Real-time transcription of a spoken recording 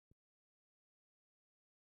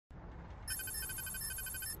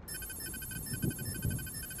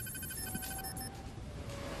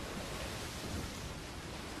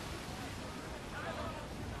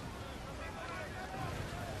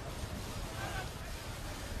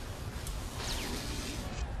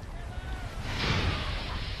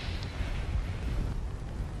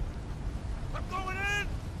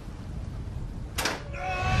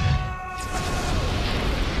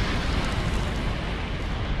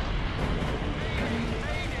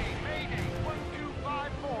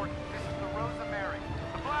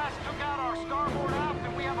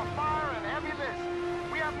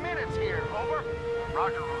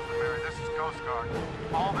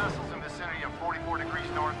44 degrees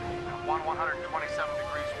north and 127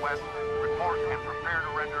 degrees west. Report and prepare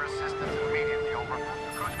to render assistance immediately, over.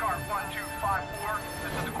 Coast Guard 1254,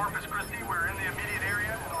 this is the Corpus Christi. We're in the immediate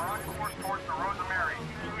area and are on course towards the Rosemary.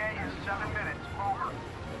 ETA is 7 minutes, over.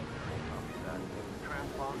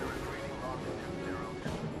 Transponder is reading longitude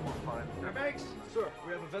 0245. Banks! Sir,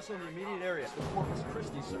 we have a vessel in the immediate area. The Corpus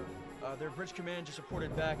Christi, sir. Their bridge command just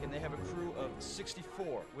reported back, and they have a crew of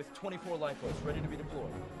 64 with 24 lifeboats ready to be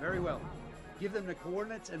deployed. Very well. Give them the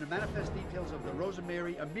coordinates and the manifest details of the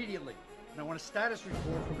Rosemary immediately. And I want a status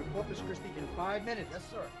report from the Corpus Christi in 5 minutes. Yes,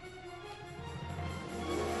 sir.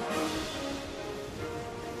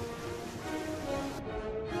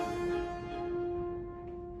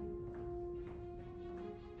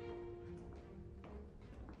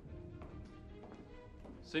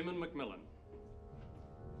 Seaman Macmillan.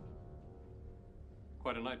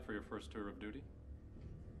 Quite a night for your first tour of duty.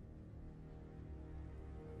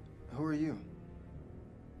 Who are you?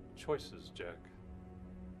 Choices, Jack.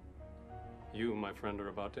 You, my friend, are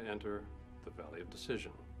about to enter the Valley of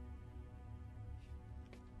Decision.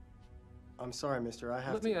 I'm sorry, mister, I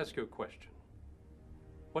have Let me ask you a question.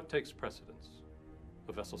 What takes precedence?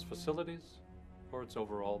 The vessel's facilities or its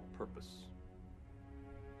overall purpose?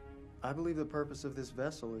 I believe the purpose of this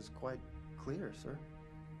vessel is quite clear, sir.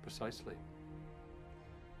 Precisely.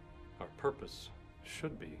 Our purpose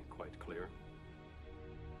should be quite clear.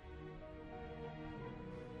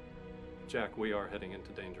 Jack, we are heading into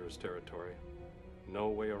dangerous territory. No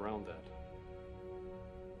way around that.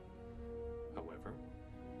 However,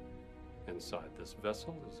 inside this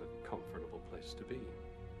vessel is a comfortable place to be.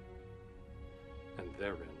 And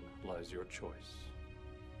therein lies your choice.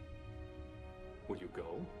 Will you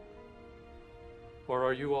go? Or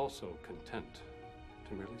are you also content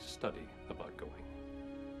to merely study about going?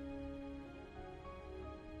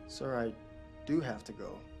 Sir, I do have to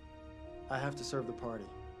go. I have to serve the party.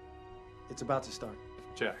 It's about to start.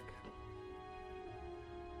 Jack,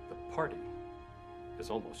 the party is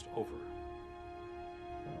almost over.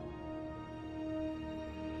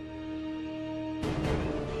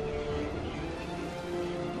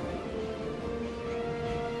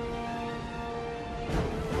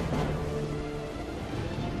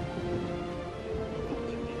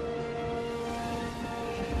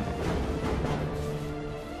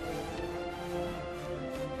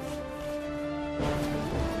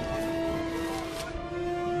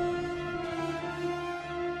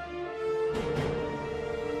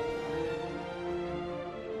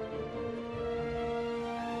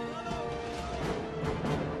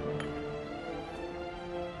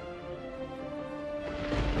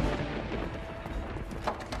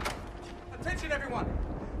 Attention, everyone!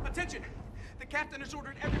 Attention! The captain has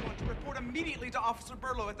ordered everyone to report immediately to Officer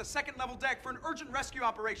Burlow at the second level deck for an urgent rescue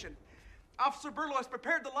operation. Officer Burlow has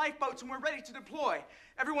prepared the lifeboats and we're ready to deploy.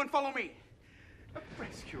 Everyone follow me. A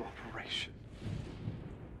rescue operation?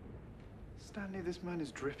 Stanley, this man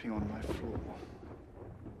is dripping on my floor.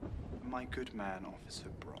 My good man, Officer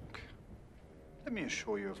Brock. Let me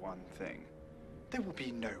assure you of one thing. There will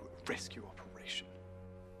be no rescue operation.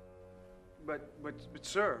 But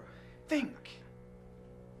sir... Think.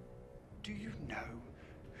 Do you know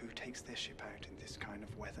who takes their ship out in this kind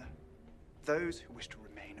of weather? Those who wish to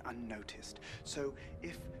remain unnoticed. So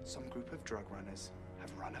if some group of drug runners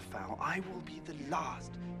have run afoul, I will be the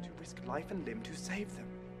last to risk life and limb to save them.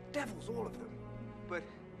 Devils, all of them. But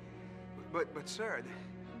sir,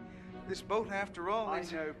 this boat, after all,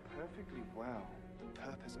 is... I know perfectly well the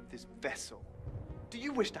purpose of this vessel. Do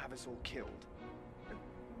you wish to have us all killed?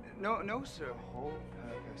 No, sir. The whole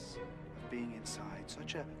purpose of being inside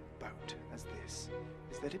such a boat as this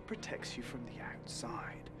is that it protects you from the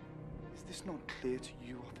outside. Is this not clear to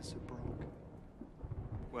you, Officer Brock?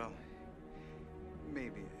 Well,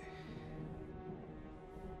 maybe.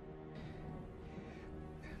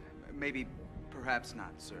 Maybe, perhaps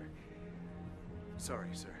not, sir. Sorry,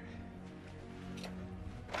 sir.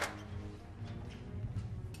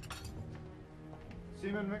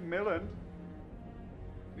 Seaman Macmillan?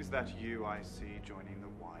 Is that you I see joining the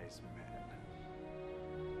wise men?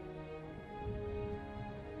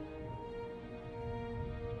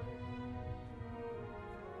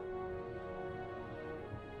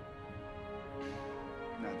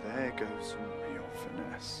 Now there goes some real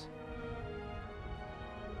finesse.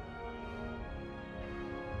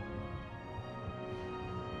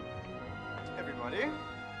 Everybody,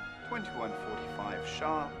 2145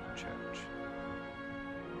 sharp, church.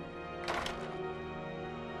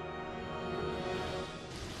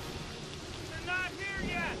 They're not here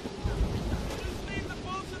yet! Just leave the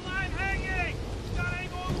bosun line hanging! It's gotta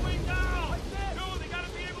hang all the way down! No, they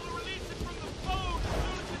gotta be able to release it from the boat as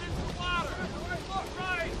soon as it hits the water!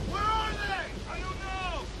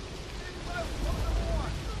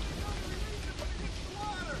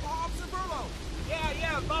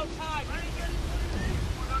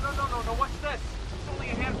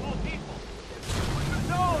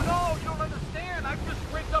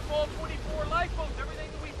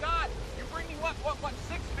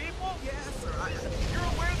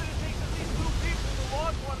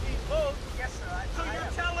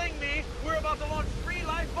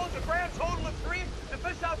 a total of 3 to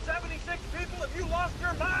fish out 76 people? Have you lost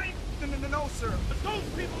your mind? No, sir. But those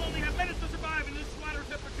people only have minutes to survive in this slider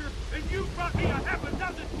temperature, and you brought me a half a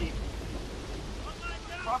dozen people.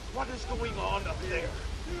 Buck, what is going on up there? 2,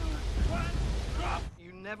 1, drop.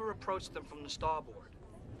 You never approached them from the starboard.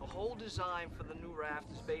 The whole design for the new raft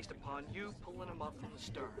is based upon you pulling them up from the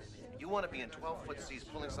stern. You want to be in 12-foot seas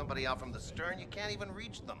pulling somebody out from the stern? You can't even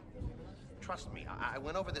reach them. Trust me, I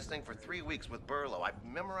went over this thing for 3 weeks with Burlow. I've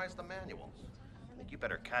memorized the manual. I think you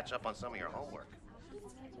better catch up on some of your homework.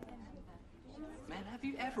 Man, have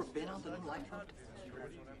you ever been on the new Lifeboat?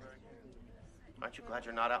 Aren't you glad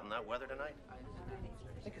you're not out in that weather tonight? I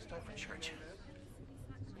think it's time for church.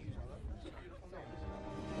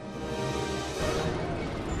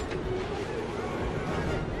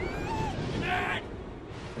 Dad!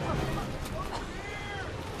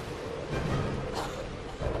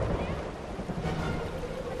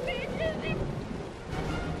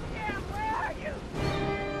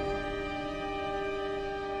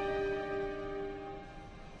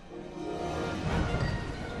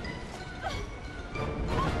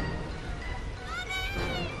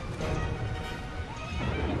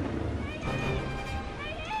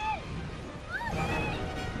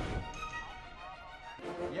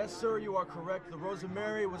 Yes, sir, you are correct. The Rosa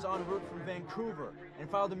Mary was en route from Vancouver and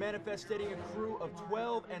filed a manifest stating a crew of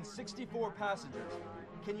 12 and 64 passengers.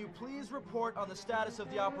 Can you please report on the status of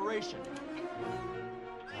the operation? 3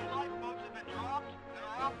 lifeboats have been dropped and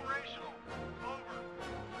are operational. Over.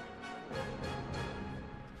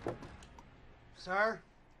 Sir,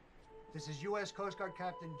 this is U.S. Coast Guard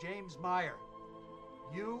Captain James Meyer.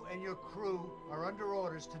 You and your crew are under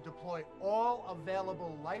orders to deploy all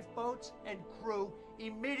available lifeboats and crew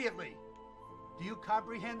immediately. Do you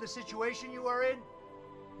comprehend the situation you are in?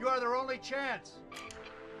 You are their only chance.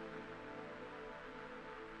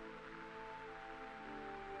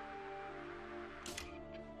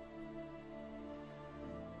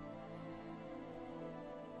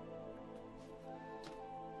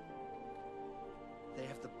 They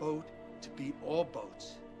have the boat to beat all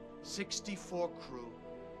boats. 64 crew,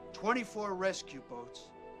 24 rescue boats,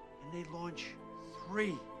 and they launch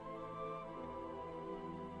 3